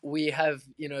we have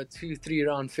 2 3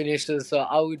 round finishes, so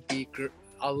I would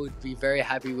be very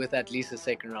happy with at least a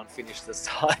second round finish this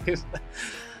time.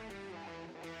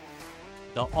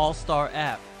 The All-Star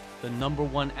app, the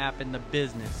 #1 app in the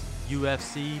business.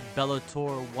 UFC,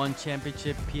 Bellator, One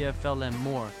Championship, PFL, and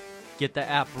more. Get the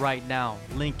app right now.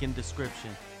 Link in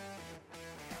description.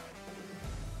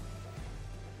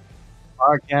 All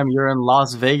right, Cam, you're in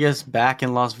Las Vegas, back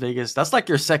in Las Vegas. That's like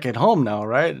your second home now,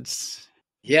 right?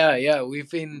 Yeah, we've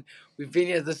been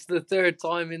here. This is the third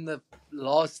time in the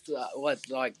last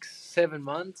like 7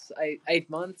 months, 8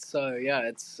 months. So yeah,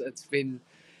 it's been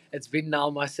now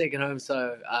my second home.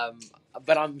 So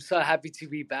but I'm so happy to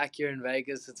be back here in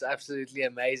Vegas. It's absolutely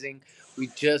amazing. We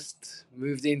just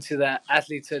moved into the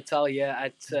Athletes Hotel here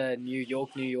at New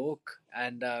York, New York,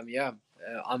 and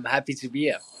I'm happy to be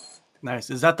here.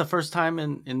 Nice. Is that the first time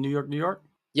in New York, New York?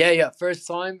 Yeah, first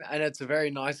time, and it's a very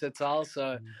nice hotel,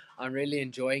 so I'm really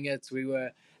enjoying it. We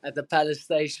were at the Palace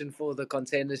Station for the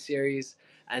Contender Series,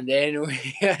 and then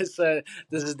so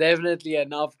this is definitely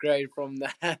an upgrade from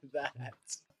that.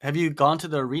 Have you gone to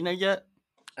the arena yet?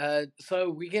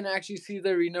 So we can actually see the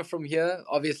arena from here.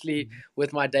 Obviously,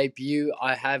 with my debut,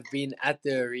 I have been at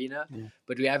the arena, Yeah.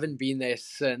 but we haven't been there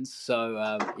since.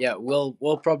 So yeah,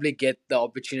 we'll probably get the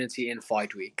opportunity in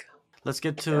fight week. Let's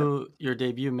get to your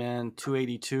debut, man.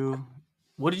 282.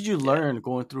 What did you Yeah. learn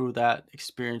going through that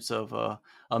experience of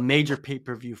a major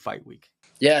pay-per-view fight week?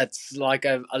 Yeah, it's like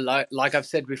I've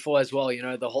said before as well.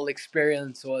 The whole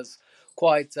experience was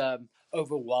quite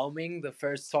overwhelming the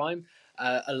first time.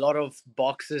 A lot of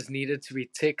boxes needed to be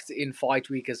ticked in fight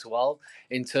week as well,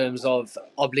 in terms of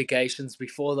obligations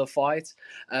before the fight,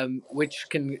 which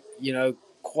can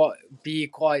be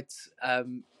quite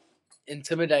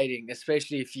intimidating,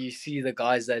 especially if you see the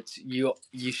guys that you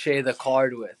share the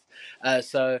card with.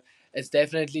 So it's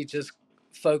definitely just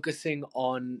focusing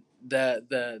on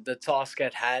the task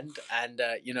at hand, and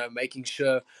making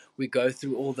sure we go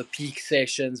through all the peak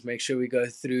sessions, make sure we go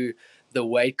through the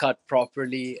weight cut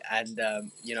properly, and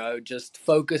just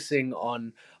focusing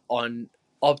on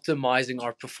optimizing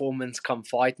our performance come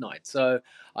fight night. So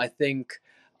I think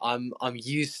I'm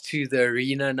used to the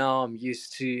arena now. I'm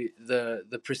used to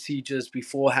the procedures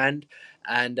beforehand,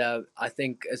 and I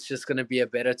think it's just going to be a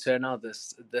better turnout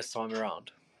this time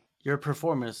around. Your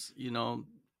performance,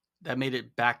 that made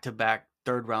it back-to-back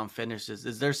third round finishes.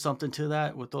 Is there something to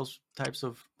that with those types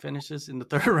of finishes in the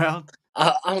third round?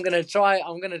 I'm gonna try.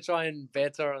 I'm gonna try and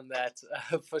better on that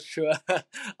for sure.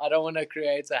 I don't want to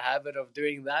create a habit of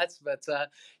doing that, but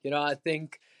I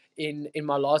think in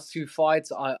my last two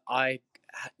fights, I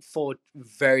fought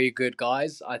very good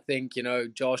guys. I think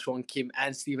Joshua Kim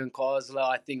and Stephen Kozler.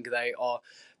 I think they are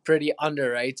pretty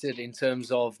underrated in terms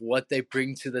of what they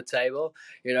bring to the table.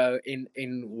 In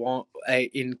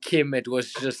Kim, it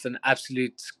was just an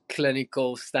absolute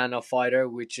clinical stand-up fighter,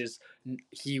 which is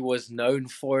he was known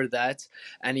for that,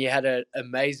 and he had an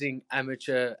amazing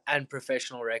amateur and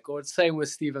professional record. Same with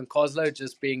Stephen Kozlow,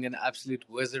 just being an absolute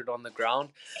wizard on the ground.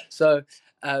 So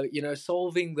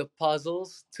solving the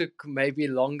puzzles took maybe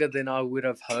longer than I would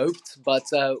have hoped,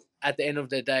 but at the end of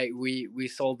the day, we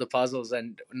solved the puzzles,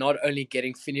 and not only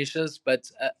getting finishes,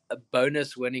 but a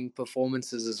bonus winning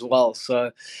performances as well.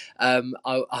 So I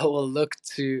will look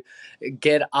to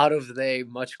get out of there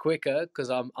much quicker,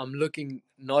 because I'm looking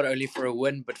not only for a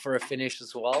win but for a finish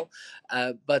as well.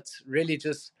 But really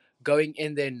just going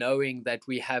in there knowing that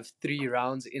we have 3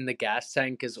 rounds in the gas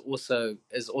tank is also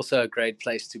a great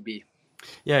place to be.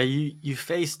 Yeah, you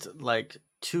faced like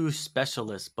two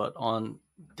specialists, but on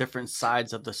different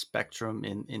sides of the spectrum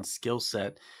in skill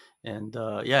set, and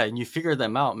yeah, and you figured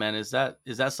them out, man. Is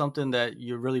that something that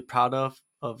you're really proud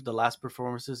of the last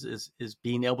performances? Is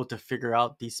being able to figure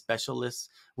out these specialists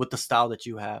with the style that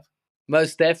you have?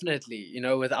 Most definitely,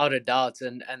 without a doubt,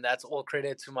 and that's all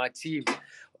credit to my team.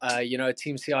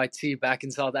 Team CIT back in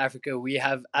South Africa, we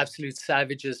have absolute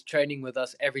savages training with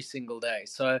us every single day.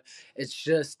 So it's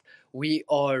just we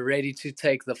are ready to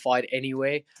take the fight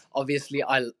anyway. Obviously,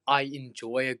 I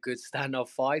enjoy a good stand-up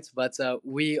fight, but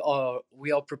we are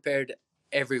prepared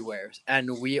everywhere,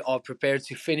 and we are prepared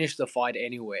to finish the fight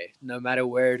anyway, no matter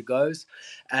where it goes.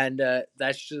 And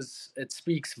that's just, it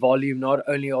speaks volume not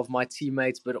only of my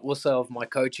teammates but also of my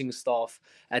coaching staff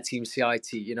at Team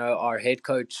CIT. Our head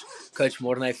coach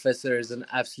Morne Visser, is an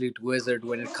absolute wizard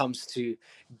when it comes to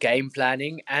game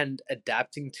planning and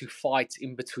adapting to fights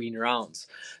in between rounds.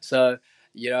 So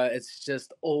it's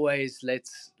just always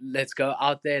let's go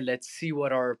out there, let's see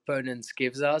what our opponents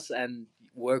gives us, and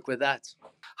work with that.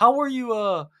 How were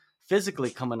you physically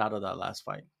coming out of that last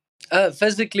fight?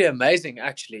 Physically amazing,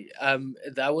 actually.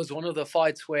 That was one of the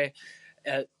fights where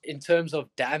in terms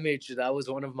of damage, that was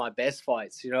one of my best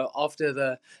fights.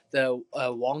 After the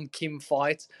Wong Kim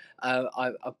fight,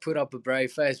 I put up a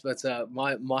brave face, but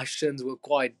my shins were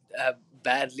quite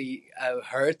badly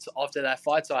hurt after that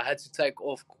fight, so I had to take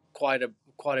off quite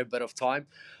a bit of time.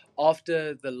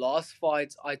 After the last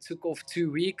fight, I took off 2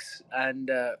 weeks,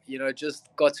 and just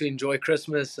got to enjoy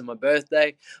Christmas and my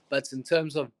birthday. But in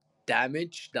terms of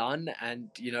damage done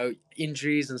and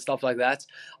injuries and stuff like that,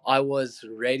 I was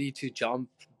ready to jump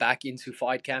back into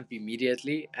fight camp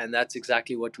immediately, and that's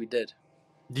exactly what we did.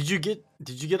 Did you get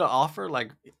an offer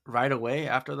like right away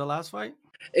after the last fight?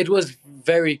 It was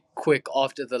very quick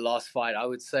after the last fight. I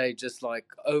would say just like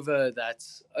over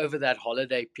that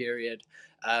holiday period,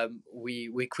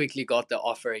 we quickly got the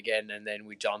offer again, and then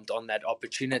we jumped on that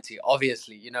opportunity.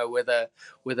 Obviously, with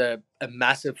a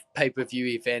massive pay-per-view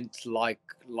event like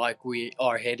we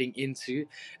are heading into,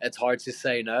 it's hard to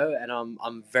say no, and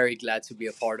I'm very glad to be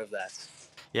a part of that.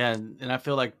 Yeah, and I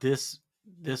feel like this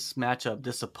matchup,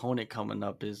 this opponent coming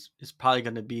up is probably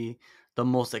going to be the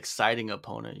most exciting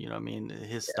opponent. You know what I mean?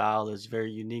 His style is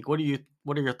very unique. What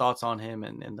are your thoughts on him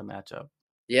and the matchup?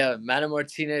 Yeah, Mana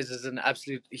Martinez is an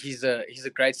absolute. He's a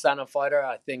great stand-up fighter.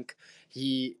 I think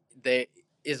there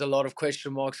is a lot of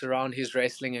question marks around his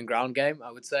wrestling and ground game.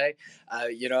 I would say, I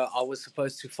was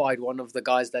supposed to fight one of the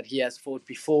guys that he has fought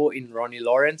before in Ronnie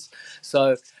Lawrence.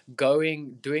 So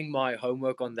doing my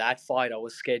homework on that fight, I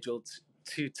was scheduled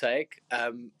to take.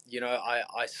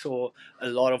 I saw a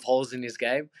lot of holes in his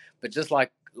game, but just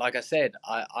like I said,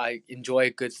 I enjoy a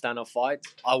good stand-up fight.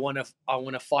 I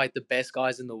wanna fight the best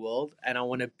guys in the world, and I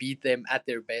want to beat them at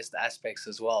their best aspects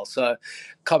as well. So,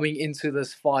 coming into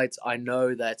this fight, I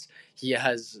know that he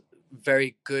has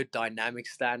very good dynamic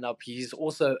stand-up. He's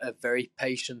also a very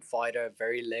patient fighter,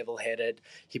 very level-headed.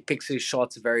 He picks his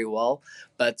shots very well,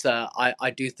 but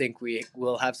I do think we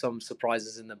will have some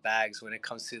surprises in the bags when it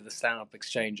comes to the stand-up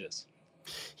exchanges.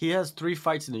 He has 3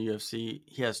 fights in the UFC.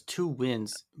 He has 2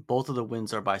 wins. Both of the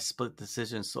wins are by split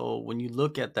decision. So when you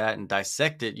look at that and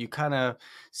dissect it, you kind of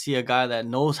see a guy that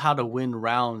knows how to win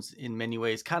rounds in many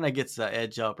ways. Kind of gets the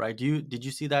edge up, right? Did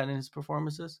you see that in his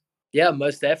performances? Yeah,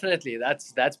 most definitely.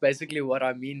 That's basically what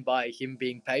I mean by him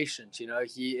being patient.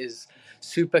 He is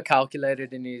super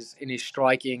calculated in his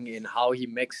striking, in how he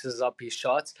mixes up his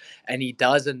shots, and he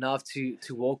does enough to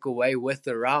walk away with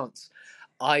the rounds.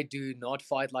 I do not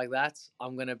fight like that.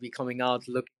 I'm gonna be coming out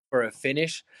looking for a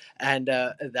finish, and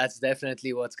that's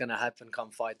definitely what's gonna happen come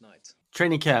fight night.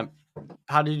 Training camp.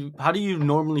 How do you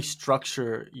normally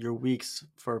structure your weeks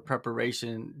for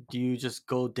preparation? Do you just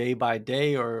go day by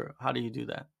day, or how do you do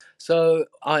that? So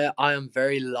I am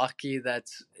very lucky that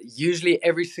usually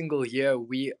every single year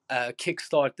we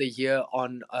kickstart the year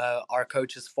on our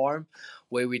coach's farm,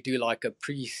 where we do like a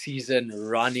pre-season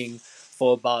running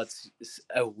for about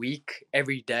a week.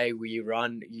 Every day we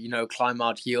run, climb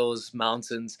out hills,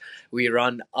 mountains. We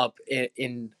run up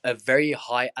in a very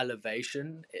high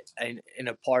elevation in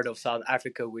a part of South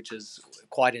Africa, which is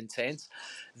quite intense.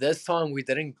 This time we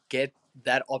didn't get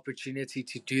that opportunity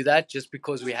to do that just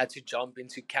because we had to jump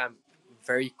into camp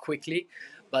very quickly.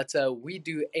 But we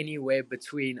do anywhere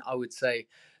between, I would say,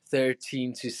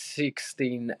 13 to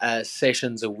 16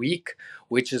 sessions a week,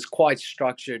 which is quite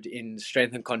structured in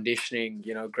strength and conditioning,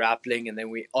 grappling. And then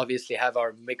we obviously have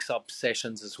our mix up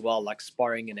sessions as well, like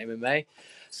sparring and MMA.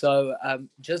 So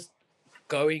just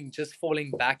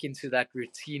falling back into that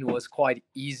routine was quite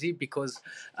easy because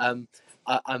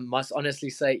I must honestly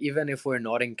say, even if we're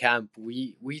not in camp,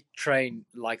 we train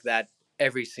like that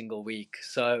every single week.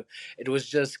 So it was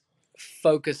just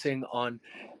focusing on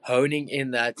honing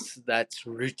in that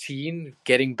routine,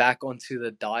 getting back onto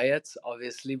the diet,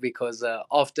 obviously, because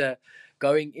after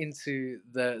going into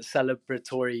the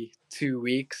celebratory 2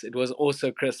 weeks, it was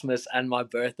also Christmas and my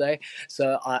birthday.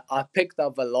 So I picked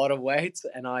up a lot of weight,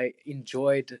 and I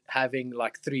enjoyed having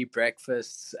like 3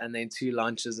 breakfasts and then 2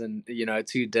 lunches and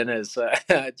 2 dinners. So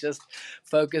just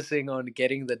focusing on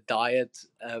getting the diet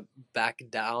back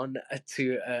down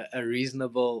to a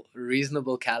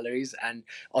reasonable calories, and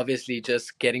obviously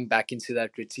just getting back into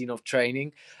that routine of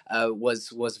training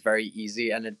was very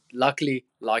easy. And luckily,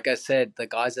 like I said, the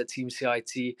guys at Team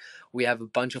CIT, we have a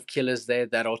bunch of killers there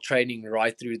that are training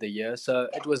right through the year. So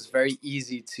it was very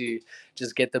easy to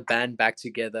just get the band back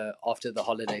together after the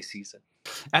holiday season.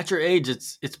 At your age,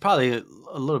 it's probably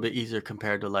a little bit easier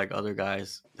compared to like other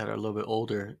guys that are a little bit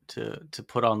older to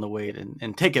put on the weight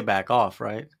and take it back off,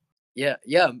 right? Yeah,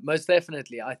 yeah, most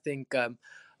definitely. I think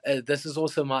this is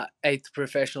also my eighth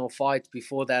professional fight.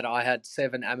 Before that, I had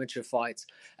 7 amateur fights,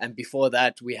 and before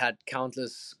that, we had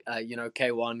countless,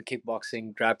 K1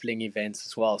 kickboxing, grappling events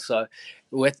as well. So,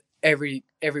 with every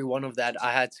one of that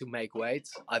I had to make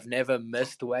weights. I've never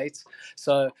missed weights.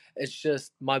 So it's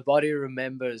just my body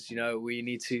remembers, we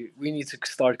need to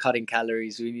start cutting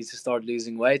calories, we need to start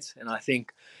losing weight. And I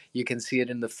think you can see it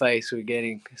in the face, we're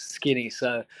getting skinny.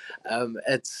 So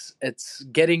it's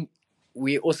getting,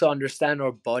 we also understand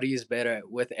our bodies better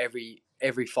with every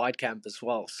fight camp as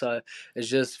well. So it's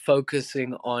just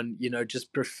focusing on,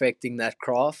 just perfecting that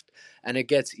craft, and it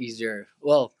gets easier.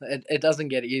 Well, it doesn't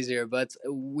get easier, but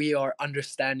we are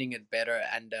understanding it better,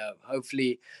 and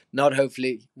hopefully, not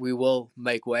hopefully, we will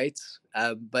make weights,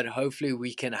 but hopefully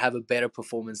we can have a better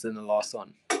performance than the last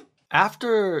one.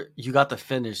 After you got the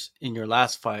finish in your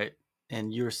last fight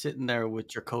and you were sitting there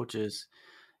with your coaches,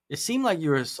 it seemed like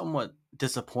you were somewhat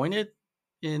disappointed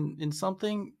in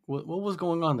something. What was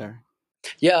going on there?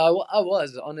 Yeah, I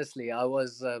was honestly, I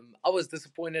was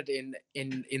disappointed in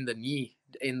the knee,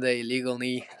 in the illegal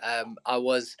knee. I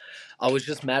was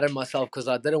just mad at myself because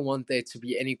I didn't want there to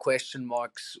be any question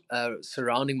marks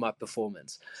surrounding my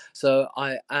performance. So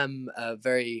I am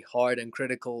very hard and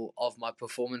critical of my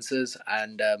performances,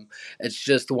 and it's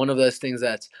just one of those things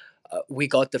that. We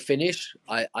got the finish.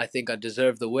 I think I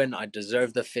deserve the win. I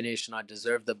deserve the finish, and I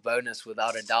deserve the bonus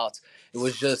without a doubt. It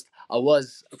was just I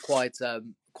was quite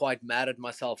mad at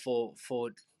myself for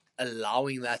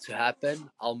allowing that to happen.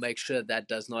 I'll make sure that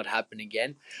does not happen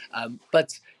again.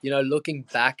 But looking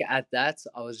back at that,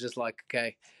 I was just like,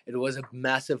 okay, it was a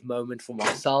massive moment for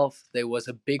myself. There was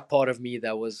a big part of me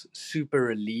that was super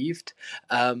relieved.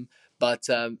 But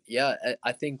yeah,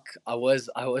 I think I was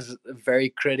very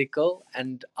critical,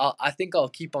 and I think I'll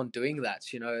keep on doing that.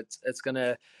 It's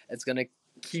gonna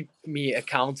keep me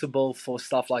accountable for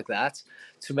stuff like that,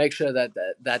 to make sure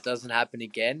that doesn't happen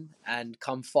again. And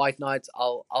come fight night,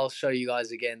 I'll show you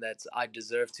guys again that I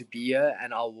deserve to be here,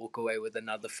 and I'll walk away with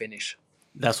another finish.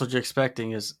 That's what you're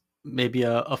expecting is maybe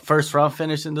a first round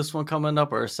finish in this one coming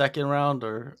up, or a second round,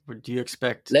 or do you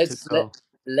expect to Let's let go?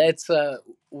 let's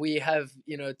we have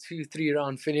 2 3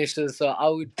 round finishes, so I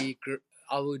would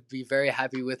be very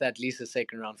happy with at least a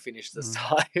second round finish this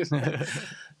Mhm. time.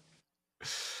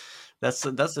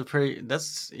 That's a pretty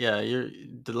that's yeah, you're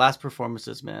the last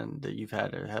performances, man, that you've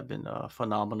had have been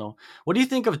phenomenal. What do you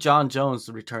think of Jon Jones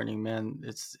returning, man?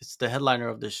 It's the headliner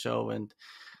of this show, and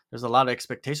there's a lot of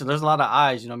expectation. There's a lot of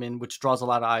eyes, what I mean, which draws a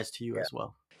lot of eyes to you as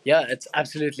well. Yeah, it's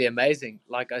absolutely amazing.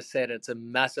 Like I said, it's a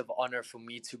massive honor for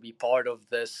me to be part of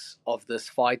this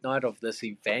fight night, of this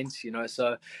event.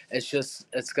 So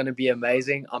it's going to be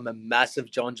amazing. I'm a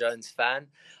massive Jon Jones fan.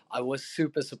 I was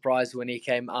super surprised when he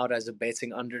came out as a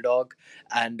betting underdog,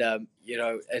 and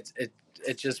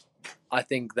it just, I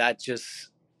think that just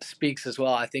speaks as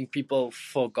well. I think people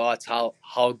forgot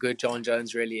how good Jon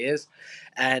Jones really is,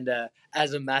 and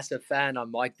as a massive fan, I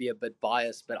might be a bit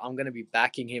biased, but I'm going to be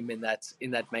backing him in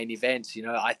that main event.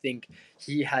 I think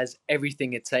he has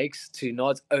everything it takes to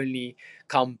not only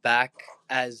come back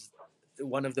as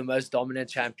one of the most dominant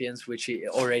champions, which he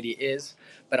already is,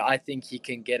 but I think he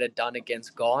can get it done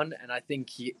against Gon, and I think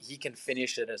he can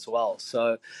finish it as well.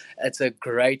 So it's a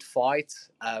great fight.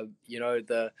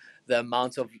 The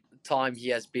amount of time he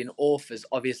has been off is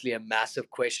obviously a massive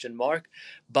question mark,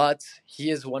 but he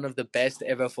is one of the best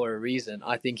ever for a reason.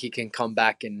 I think he can come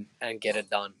back and get it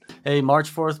done. Hey, March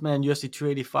 4th, man, UFC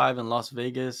 285 in Las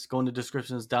Vegas. Go in the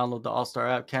descriptions, download the All Star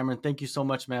app. Cameron, thank you so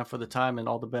much, man, for the time and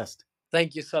all the best.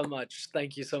 Thank you so much.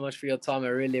 Thank you so much for your time. I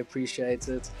really appreciate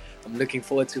it. I'm looking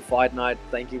forward to fight night.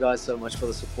 Thank you guys so much for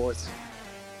the support.